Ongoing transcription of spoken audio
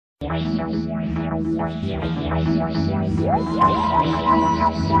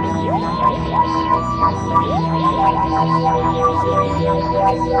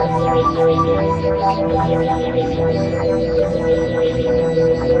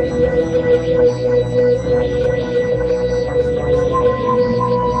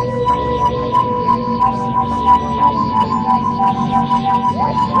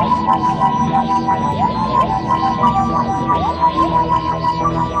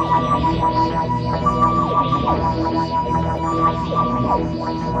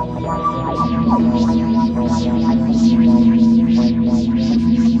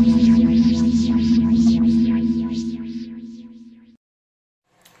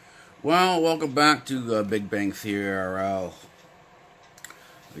Well, welcome back to Big Bang Theory RL.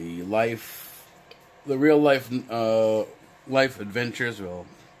 The real life adventures, real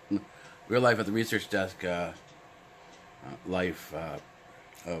life at the research desk, life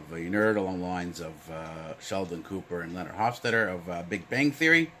of a nerd along the lines of Sheldon Cooper and Leonard Hofstadter of Big Bang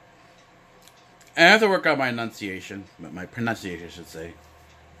Theory. I have to work on my pronunciation, I should say,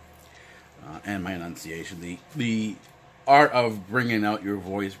 and my enunciation. The art of bringing out your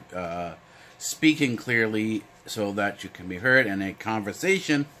voice, speaking clearly so that you can be heard and a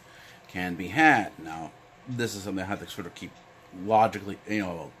conversation can be had. Now, this is something I have to sort of keep logically,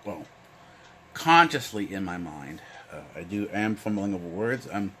 consciously in my mind. I am fumbling over words.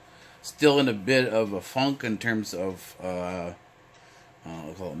 I'm still in a bit of a funk in terms of, I'll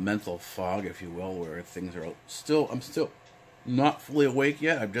call it mental fog, if you will, where things are I'm still not fully awake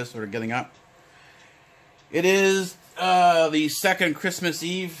yet. I'm just sort of getting up. It is the second Christmas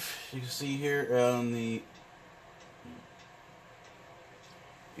Eve. You can see here on it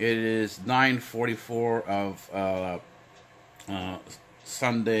is 9:44 of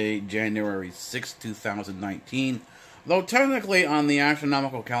Sunday, January 6, 2019. Though technically on the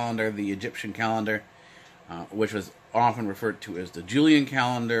astronomical calendar, the Egyptian calendar, which was often referred to as the Julian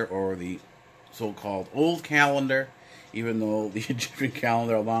calendar or the so-called Old Calendar, even though the Egyptian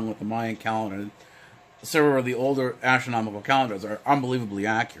calendar, along with the Mayan calendar, several of the older astronomical calendars are unbelievably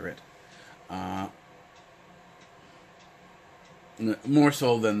accurate. More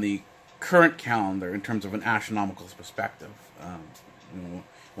so than the current calendar in terms of an astronomical perspective. You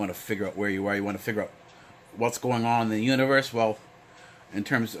want to figure out where you are. You want to figure out what's going on in the universe. Well, in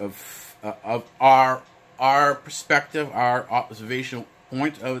terms of our perspective, our observational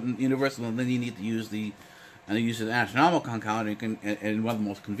point of the universe, and then you need to use the astronomical calendar. And one of the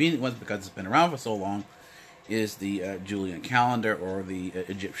most convenient ones, because it's been around for so long, is the Julian calendar or the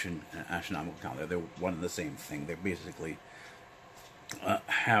Egyptian astronomical calendar. They're one and the same thing. They basically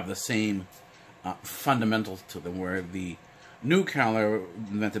have the same fundamentals to them, where the new calendar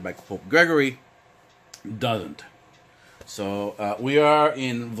invented by Pope Gregory doesn't. So we are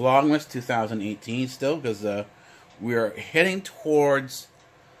in Vlogmas 2018 still, because we are heading towards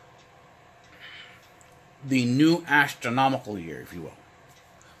the new astronomical year, if you will.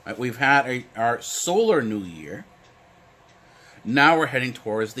 Right, we've had our solar new year. Now we're heading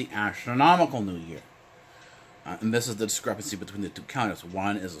towards the astronomical new year. And this is the discrepancy between the two calendars.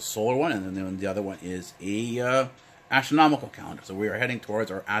 One is a solar one, and then the other one is a astronomical calendar. So we are heading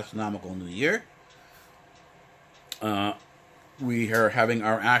towards our astronomical new year. We are having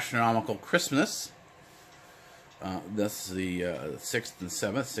our astronomical Christmas. This is the 6th and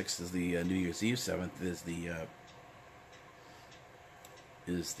 7th. 6th is the New Year's Eve. 7th is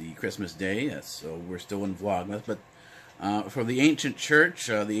the Christmas Day. So we're still in Vlogmas. But for the ancient church,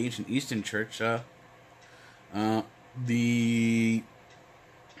 the ancient Eastern church, the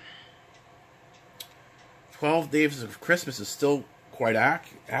 12 days of Christmas is still quite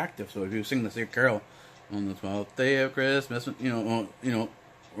active. So if you sing the carol on the 12th day of Christmas,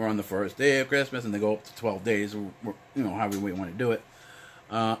 we're on the first day of Christmas, and they go up to 12 days, however we want to do it.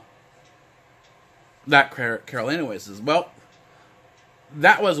 That carol anyways is, well,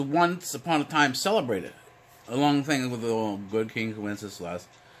 that was once upon a time celebrated. Along things with the good King Wenceslas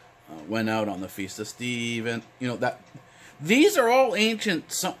went out on the feast of Stephen. That these are all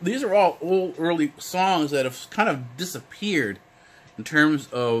ancient. These are all old, early songs that have kind of disappeared in terms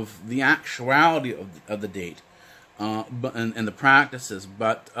of the actuality of the date, and the practices.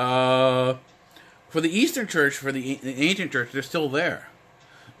 But for the Eastern Church, for the ancient church, they're still there.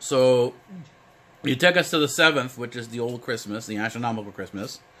 So you take us to the 7th, which is the old Christmas, the astronomical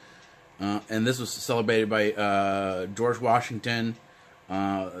Christmas. And this was celebrated by George Washington,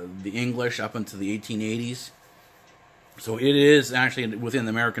 the English, up into the 1880s. So it is actually within the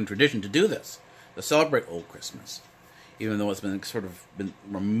American tradition to do this, to celebrate Old Christmas, even though it's been sort of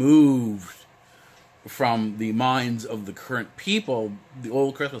removed from the minds of the current people. The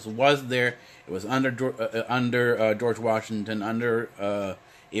old Christmas was there. It was under George Washington, under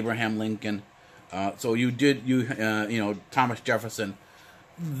Abraham Lincoln. So Thomas Jefferson.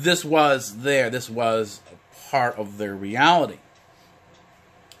 This was there. This was a part of their reality.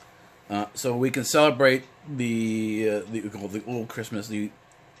 So we can celebrate the old Christmas,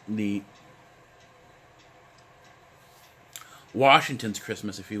 the Washington's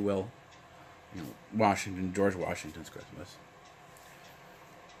Christmas, if you will. George Washington's Christmas.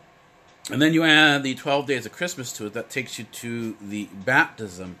 And then you add the 12 days of Christmas to it. That takes you to the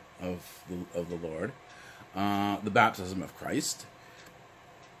baptism of the Lord, the baptism of Christ,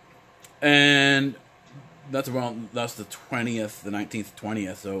 and that's the 20th, the 19th,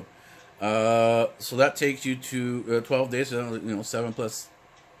 20th. So that takes you to 12 days. 7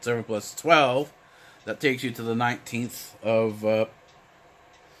 plus 12. That takes you to the 19th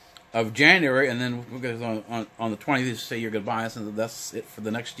of January, and then on the 20th, you say your goodbyes, and that's it for the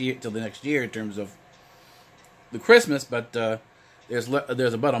next year, till the next year in terms of the Christmas. But there's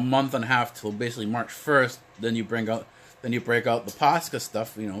about a month and a half till basically March 1st. Then you break out the Pascha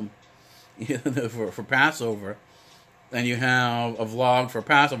stuff, for Passover. Then you have a vlog for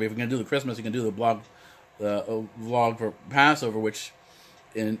Passover. If you're gonna do the Christmas, you can do the vlog for Passover, which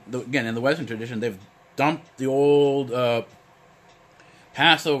in the Western tradition, they've dumped the old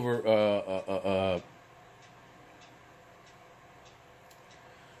Passover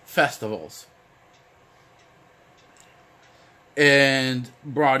festivals and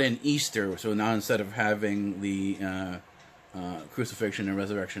brought in Easter. So now instead of having the crucifixion and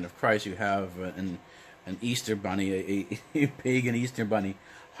resurrection of Christ, you have an Easter bunny, a pagan Easter bunny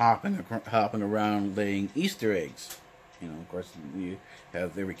hopping around laying Easter eggs. Of course, you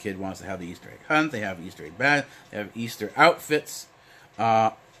have every kid wants to have the Easter egg hunt. They have Easter egg bags. They have Easter outfits,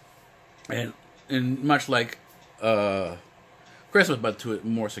 and much like Christmas, but to a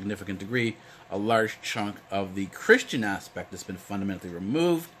more significant degree, a large chunk of the Christian aspect has been fundamentally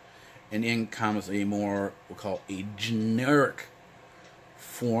removed, and in comes a more, we'll call a generic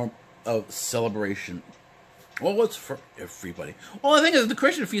form of celebration. Well, it's for everybody. Well, the thing is, the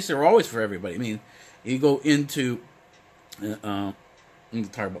Christian feasts are always for everybody. I mean, you go into I'm going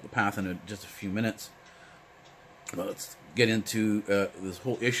to talk about the path in just a few minutes. But let's get into this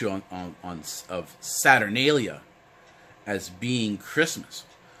whole issue of Saturnalia as being Christmas.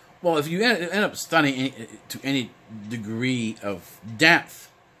 Well, if you end up studying to any degree of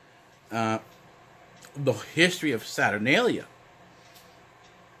depth the history of Saturnalia,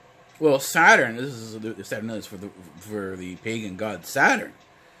 well, Saturnalia is for the pagan god Saturn,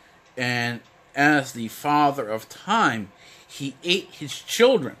 and as the father of time, he ate his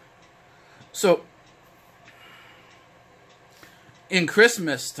children. So, at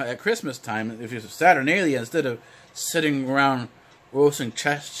Christmas time, if you're Saturnalia, instead of sitting around roasting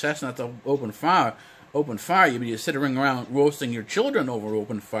chestnuts over open fire, you sit around roasting your children over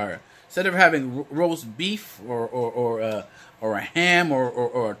open fire. Instead of having roast beef or a ham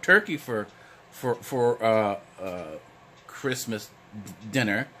or a turkey for Christmas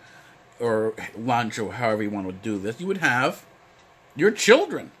dinner or lunch, or however you want to do this, you would have your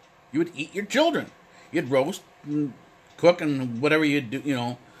children. You would eat your children. You'd roast and cook and whatever you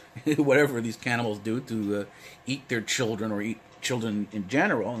do, whatever these cannibals do to eat their children or eat children in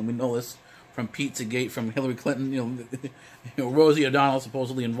general. And we know this from Pizzagate, from Hillary Clinton, Rosie O'Donnell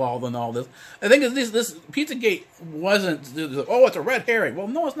supposedly involved in all this. I think this Pizzagate wasn't, it's a red herring. Well,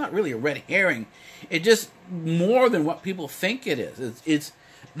 no, it's not really a red herring. It's just more than what people think it is.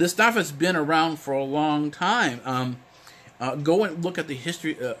 This stuff has been around for a long time. Go and look at the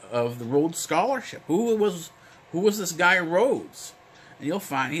history of the Rhodes Scholarship. Who was this guy Rhodes? And you'll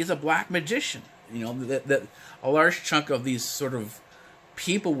find he's a black magician. That a large chunk of these sort of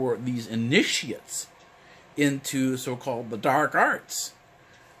people were these initiates into so-called the dark arts.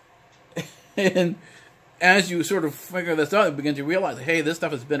 And as you sort of figure this out, you begin to realize, hey, this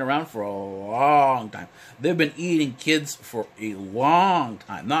stuff has been around for a long time. They've been eating kids for a long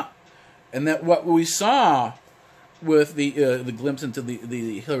time. And that what we saw with the glimpse into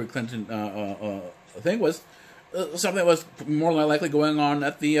the Hillary Clinton thing was something that was more than likely going on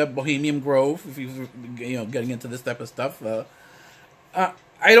at the Bohemian Grove. If you getting into this type of stuff, I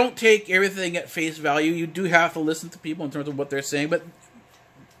don't take everything at face value. You do have to listen to people in terms of what they're saying, but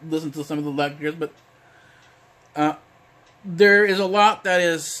listen to some of the lectures. But there is a lot that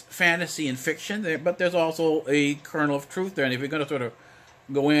is fantasy and fiction there, but there's also a kernel of truth there. And if you're going to sort of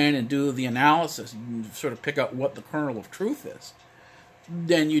go in and do the analysis and sort of pick out what the kernel of truth is,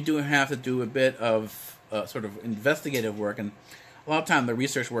 then you do have to do a bit of sort of investigative work. And a lot of time the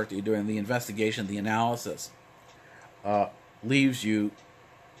research work that you're doing, the investigation, the analysis, leaves you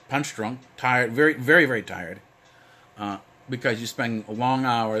punch drunk, tired, very, very, very tired, because you spend long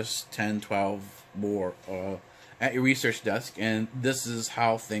hours, 10, 12 more, at your research desk, and this is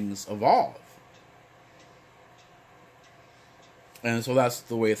how things evolve. And so that's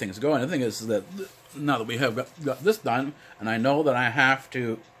the way things go. And the thing is that now that we have got this done, and I know that I have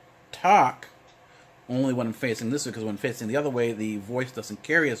to talk only when I'm facing this way, because when facing the other way, the voice doesn't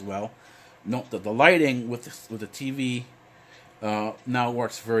carry as well. Note that the lighting with the TV now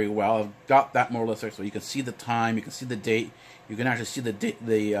works very well. I've got that more or less so you can see the time, you can see the date, you can actually see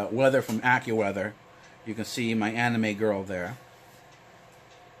the weather from AccuWeather. You can see my anime girl there.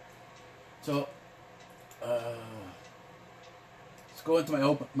 So let's go into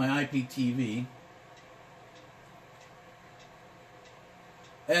my IPTV.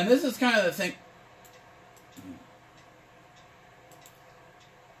 And this is kind of the thing.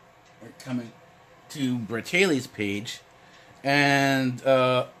 We're coming to Bertaley's page, and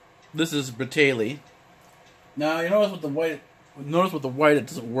this is Bertaley. Now you notice with the white. Notice with the white, it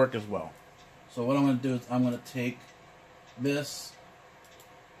doesn't work as well. So what I'm going to do is I'm going to take this,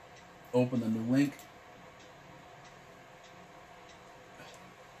 open the new link,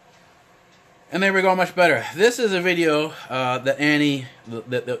 and there we go, much better. This is a video that Annie,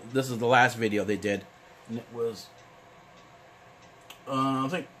 this is the last video they did, and it was, I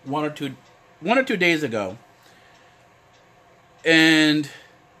think one or two days ago, and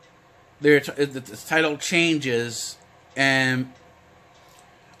its title changes, and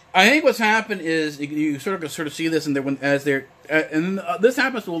I think what's happened is you sort of see this, and this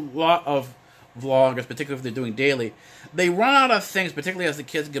happens to a lot of vloggers, particularly if they're doing daily. They run out of things, particularly as the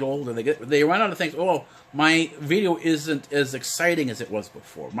kids get older. They run out of things. Oh, my video isn't as exciting as it was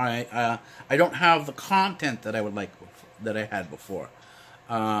before. I don't have the content that I would like that I had before.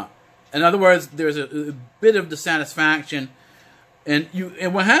 In other words, there's a bit of dissatisfaction, and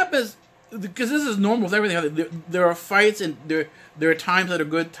what happens, because this is normal with everything. There are fights, and there are times that are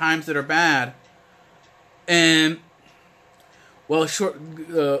good, times that are bad, and well,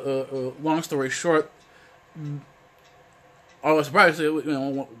 long story short, I was surprised.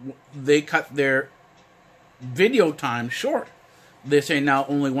 They cut their video time short. They say now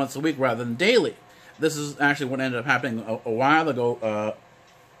only once a week rather than daily. This is actually what ended up happening a while ago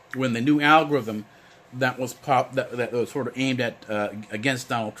when the new algorithm that was that was sort of aimed at against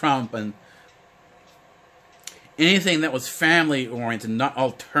Donald Trump, and anything that was family oriented, not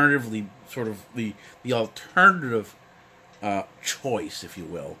alternatively sort of the alternative choice, if you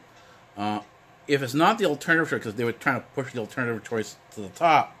will. If it's not the alternative choice, because they were trying to push the alternative choice to the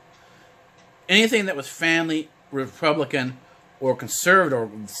top, anything that was family, Republican, or conservative, or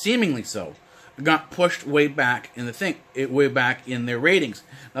seemingly so, got pushed way back in way back in their ratings.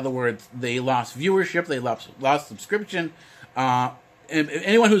 In other words, they lost viewership, they lost subscription. And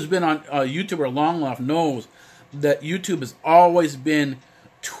anyone who's been on YouTube or long enough knows that YouTube has always been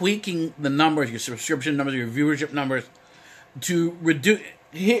tweaking the numbers, your subscription numbers, your viewership numbers, to reduce,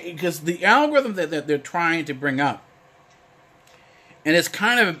 because the algorithm that they're trying to bring up, and it's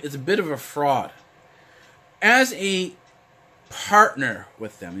a bit of a fraud. As a partner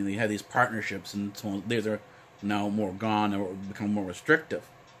with them, they have these partnerships, and so on, these are now more gone or become more restrictive.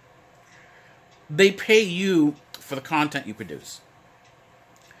 They pay you for the content you produce.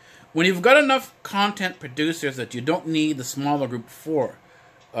 When you've got enough content producers that you don't need the smaller group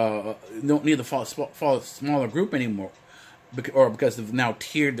don't need the smaller group anymore, or because they've now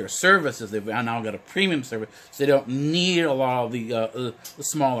tiered their services, they've now got a premium service, so they don't need a lot of the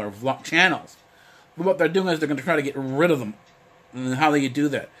smaller vlog channels. But what they're doing is they're going to try to get rid of them. And how do you do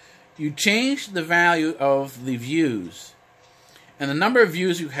that? You change the value of the views, and the number of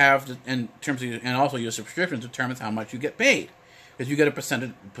views you have in terms of, and also your subscriptions determines how much you get paid, because you get a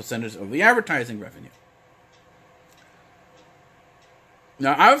percentage of the advertising revenue.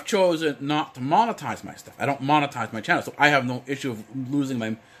 Now, I've chosen not to monetize my stuff. I don't monetize my channel, so I have no issue of losing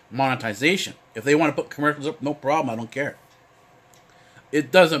my monetization. If they want to put commercials up, no problem. I don't care. It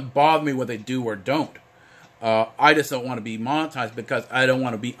doesn't bother me what they do or don't. I just don't want to be monetized because I don't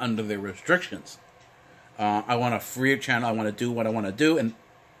want to be under their restrictions. I want a free channel. I want to do what I want to do, and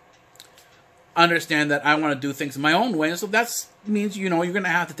understand that I want to do things my own way. And so that means, you're going to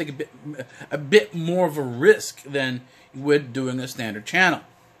have to take a bit more of a risk than you would doing a standard channel.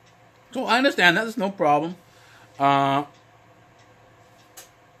 So I understand that. There's no problem. But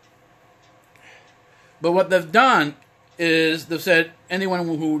what they've done is they've said anyone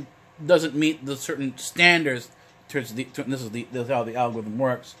who doesn't meet the certain standards, this is how the algorithm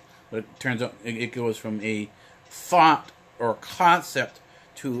works, but it turns out it goes from a thought or concept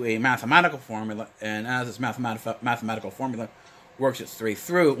to a mathematical formula, and as this mathematical formula works its way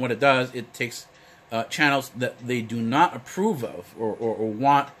through, what it does, it takes channels that they do not approve of or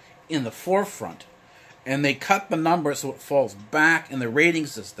want in the forefront, and they cut the number so it falls back in the rating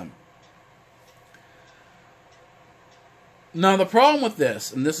system. Now, the problem with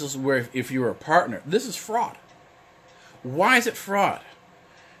this, and this is where if you're a partner, this is fraud. Why is it fraud?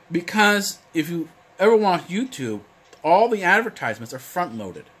 Because if you ever watch YouTube, all the advertisements are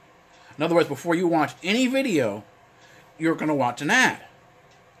front-loaded. In other words, before you watch any video, you're going to watch an ad.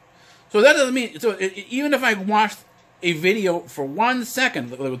 So that doesn't mean, so even if I watched a video for 1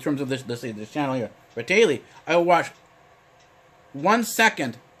 second, in terms of this, let's say this channel here, Rataili, I will watch 1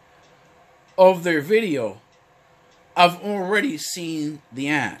 second of their video, I've already seen the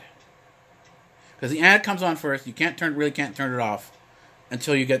ad. Because the ad comes on first, you really can't turn it off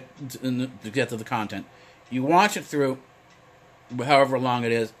until you get to the content. You watch it through, however long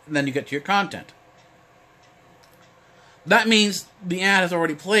it is, and then you get to your content. That means the ad has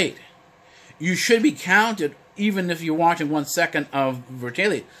already played. You should be counted even if you're watching 1 second of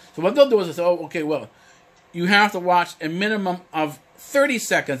Rataili. So what they'll do is they say, oh, okay, well, you have to watch a minimum of 30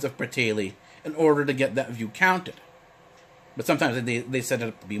 seconds of Rataili in order to get that view counted. But sometimes they set it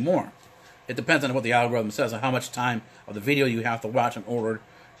up to be more. It depends on what the algorithm says and how much time of the video you have to watch in order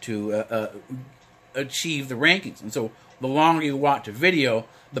to achieve the rankings. And so the longer you watch a video,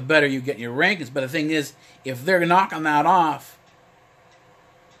 the better you get your rankings. But the thing is, if they're knocking that off,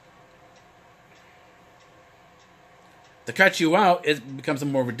 to cut you out, it becomes a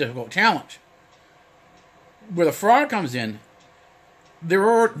more of a difficult challenge. Where the fraud comes in,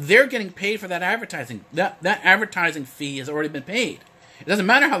 they're getting paid for that advertising. That advertising fee has already been paid. It doesn't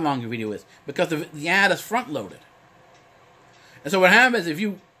matter how long your video is, because the ad is front-loaded. And so what happens if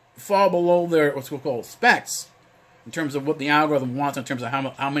you fall below their what's called specs, in terms of what the algorithm wants, in terms of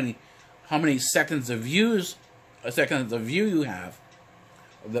how many seconds of view you have,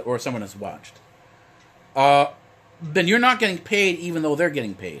 or someone has watched, then you're not getting paid, even though they're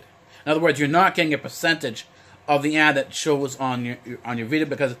getting paid. In other words, you're not getting a percentage of the ad that shows on your video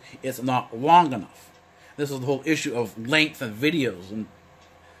because it's not long enough. This is the whole issue of length of videos and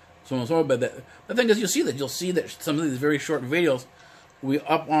so on and so forth. But the thing is, you'll see that some of these very short videos we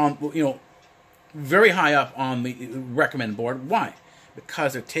up on, very high up on the recommend board. Why?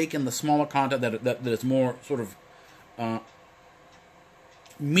 Because they're taking the smaller content that is more sort of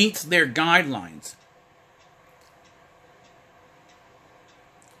meets their guidelines.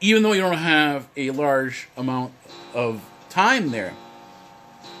 Even though you don't have a large amount of time there.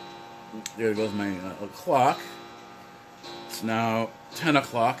 There goes my clock. It's now 10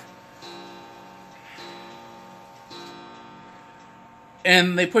 o'clock.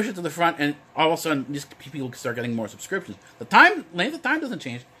 And they push it to the front, and all of a sudden, just people start getting more subscriptions. Length of time doesn't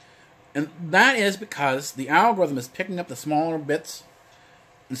change. And that is because the algorithm is picking up the smaller bits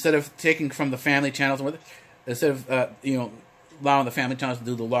instead of taking from the family channels. Instead of, allowing the family channels to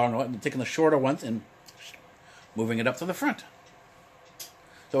do the longer ones, taking the shorter ones and moving it up to the front.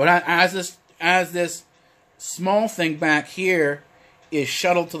 So as this small thing back here is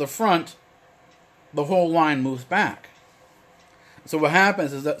shuttled to the front, the whole line moves back. So what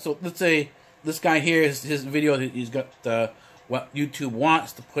happens is that, so let's say this guy here is his video, he's got what YouTube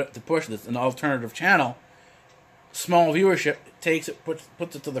wants to push this, an alternative channel, small viewership, takes it,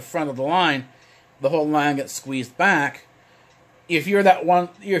 puts it to the front of the line, the whole line gets squeezed back. If you're that one,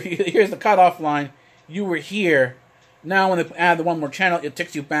 here's the cutoff line, you were here. Now when they add the one more channel, it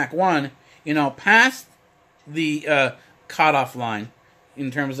takes you back one, past the cutoff line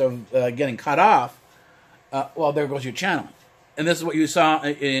in terms of getting cut off. Well, there goes your channel. And this is what you saw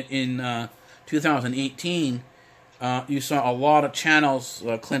in 2018. You saw a lot of channels,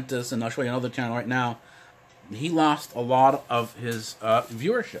 Clintus, and I'll show you another channel right now. He lost a lot of his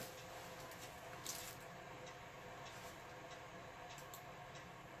viewership.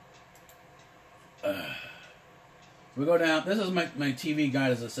 We go down. This is my TV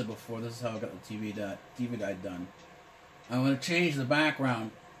guide, as I said before. This is how I got the TV guide done. I'm going to change the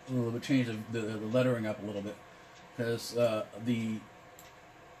background a little bit, change the lettering up a little bit, because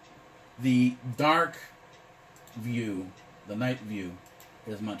the dark view, the night view,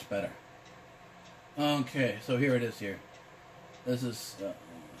 is much better. Okay, so here it is here. This is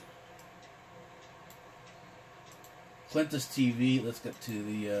Clintus TV. Let's get to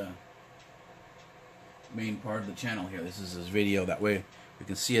the main part of the channel here. This is his video. That way we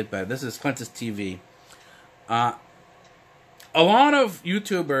can see it better. This is Clintus TV. A lot of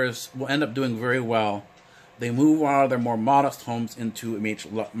YouTubers will end up doing very well. They move out of their more modest homes into a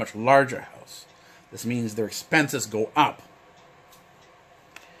much larger house. This means their expenses go up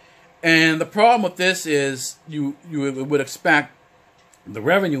And the problem with this is you would expect the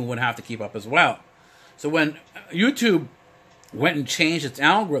revenue would have to keep up as well. So when YouTube went and changed its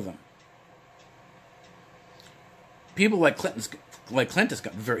algorithm, people like Clinton's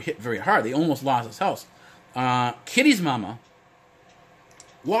got hit very hard. They almost lost his house. Kitty's mama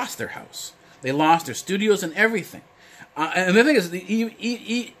lost their house. They lost their studios and everything. And the thing is,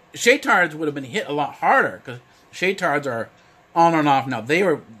 Shaytards would have been hit a lot harder, because Shaytards are on and off now. They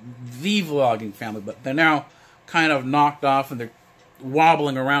were the vlogging family, but they're now kind of knocked off and they're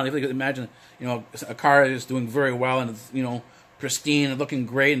wobbling around. If you could imagine, a car is doing very well and it's, pristine and looking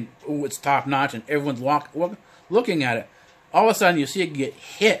great and it's top notch and everyone's looking at it. All of a sudden you see it get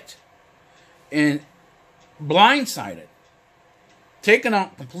hit and blindsided, taken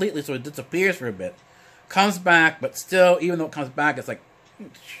out completely, so it disappears for a bit, comes back, but still, even though it comes back, it's like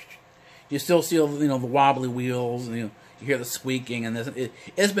you still see the wobbly wheels, and you hear the squeaking, and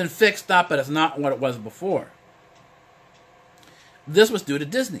it's been fixed up, but it's not what it was before. This was due to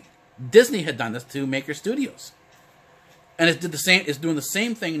Disney. Disney had done this to Maker Studios, and it's doing the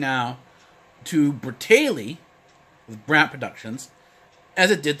same thing now to Bertaley with Brant Productions as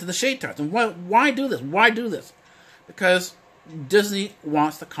it did to the Shaytards. And why do this? Why do this? Because Disney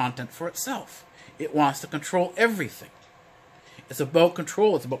wants the content for itself. It wants to control everything. It's about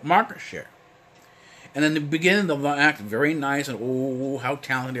control. It's about market share. And in the beginning, they'll act very nice and, oh, how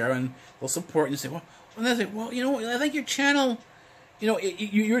talented they are, and they'll support you and say, well, and they say, well, I think your channel,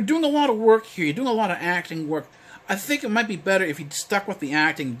 you're doing a lot of work here. You're doing a lot of acting work. I think it might be better if you stuck with the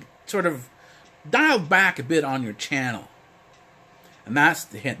acting, sort of dialed back a bit on your channel. And that's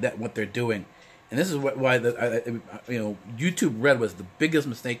the hint that what they're doing. And this is why YouTube Red was the biggest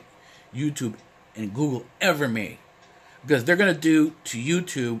mistake YouTube and Google ever made. Because they're going to do to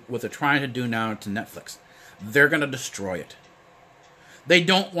YouTube what they're trying to do now to Netflix. They're going to destroy it. They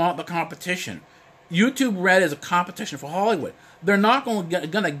don't want the competition. YouTube Red is a competition for Hollywood. They're not going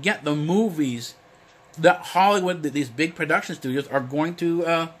to get the movies that Hollywood, these big production studios, are going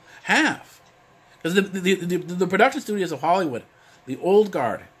to have. Because the production studios of Hollywood, the old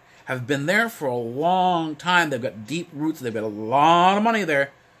guard, have been there for a long time. They've got deep roots. They've got a lot of money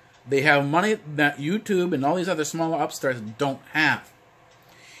there. They have money that YouTube and all these other smaller upstarts don't have.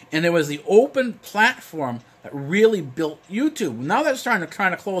 And it was the open platform that really built YouTube. Now they're trying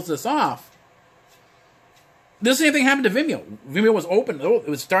to close this off. The same thing happened to Vimeo. Vimeo was open. It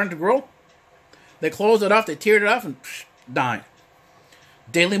was starting to grow. They closed it off. They tiered it off and died.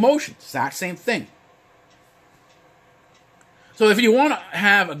 Dailymotion, exact same thing. So if you want to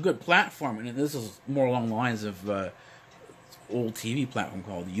have a good platform, and this is more along the lines of old TV platform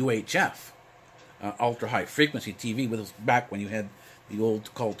called UHF, Ultra High Frequency TV, which was back when you had the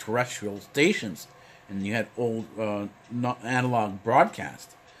old called terrestrial stations, and you had old analog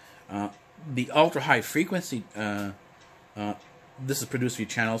broadcast. The Ultra High Frequency, this is produced for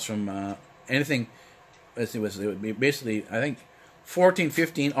channels from anything. It was basically, I think, 14,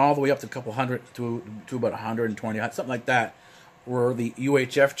 15, all the way up to a couple hundred to about 120, something like that, were the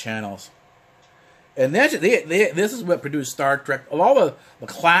UHF channels. And this is what produced Star Trek. All the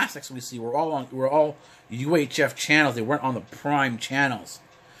classics we see were all UHF channels. They weren't on the prime channels.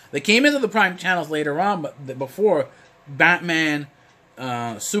 They came into the prime channels later on, but before Batman,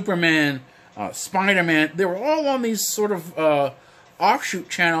 Superman, Spider-Man, they were all on these sort of offshoot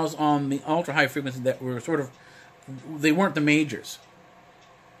channels on the ultra high frequency that were sort of, they weren't the majors.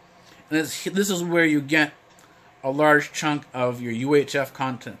 And this is where you get a large chunk of your UHF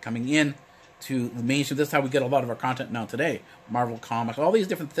content coming in to the mainstream. This is how we get a lot of our content now today. Marvel Comics, all these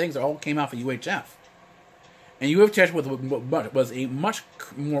different things all came out of UHF. And UHF was a much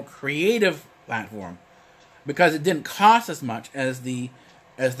more creative platform because it didn't cost as much as the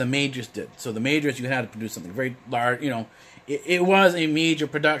majors did. So the majors, you had to produce something very large. It was a major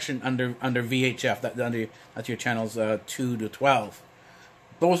production under VHF. That's your channels 2 to 12.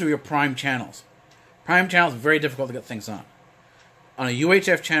 Those were your prime channels. Prime channels are very difficult to get things on. On a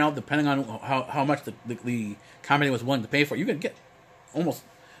UHF channel, depending on how much the company was willing to pay for it, you could get almost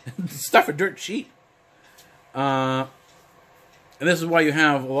stuff for dirt cheap. And this is why you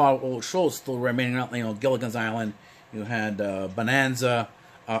have a lot of old shows still remaining out. Gilligan's Island, you had Bonanza,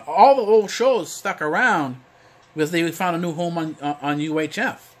 all the old shows stuck around because they found a new home on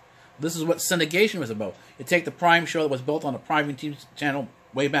UHF. This is what syndication was about. You take the prime show that was built on a prime TV channel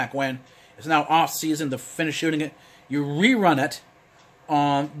way back when. It's now off season to finish shooting it. You rerun it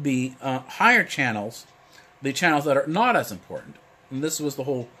on the higher channels, the channels that are not as important. And this was the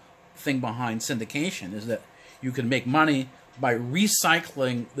whole thing behind syndication, is that you can make money by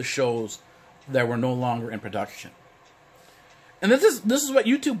recycling the shows that were no longer in production. And this is what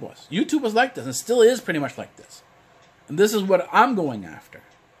YouTube was. YouTube was like this, and still is pretty much like this. And this is what I'm going after.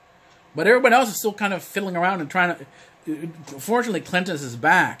 But everybody else is still kind of fiddling around and trying to. Fortunately, Clinton's is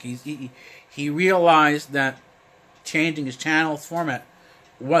back. He realized that changing his channel's format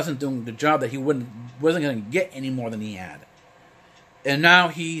wasn't doing the job, that he wasn't going to get any more than he had. And now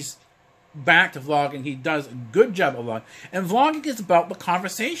he's back to vlogging. He does a good job of vlogging. And vlogging is about the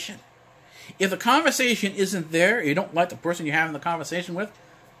conversation. If the conversation isn't there, you don't like the person you're having the conversation with,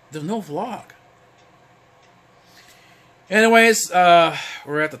 there's no vlog. Anyways,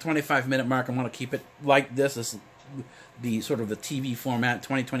 we're at the 25-minute mark. I want to keep it like this. This is the sort of the TV format.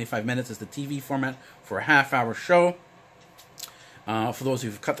 25 minutes is the TV format for a half-hour show. For those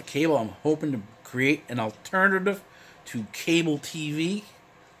who've cut the cable, I'm hoping to create an alternative to cable TV.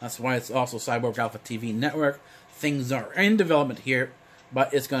 That's why it's also CyborgAlphaTV-Network. Things are in development here,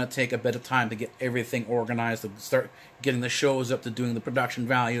 but it's going to take a bit of time to get everything organized, to start getting the shows up to doing the production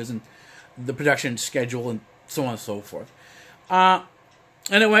values and the production schedule and so on and so forth.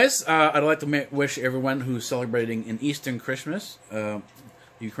 Anyways, I'd like to wish everyone who's celebrating an Eastern Christmas, the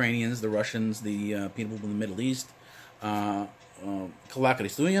Ukrainians, the Russians, the people in the Middle East,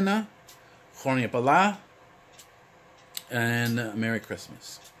 Kalakalisuyana, Chornia Pala, and Merry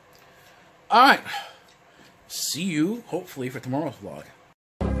Christmas. Alright, see you, hopefully, for tomorrow's vlog.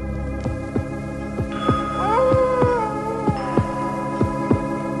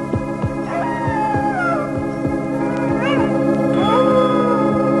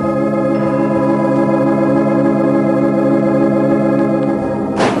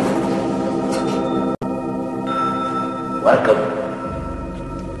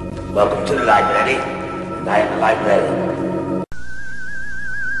 Welcome to the library, and I am the librarian.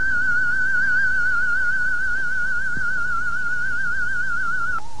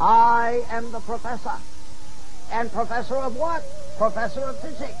 I am the professor. And professor of what? Professor of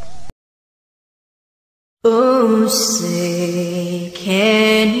physics. Oh, say,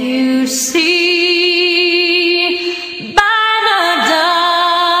 can you see by the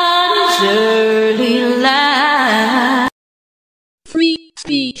dawn's early light? Free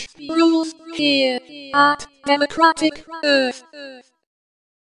speech rules here at Democratic Earth.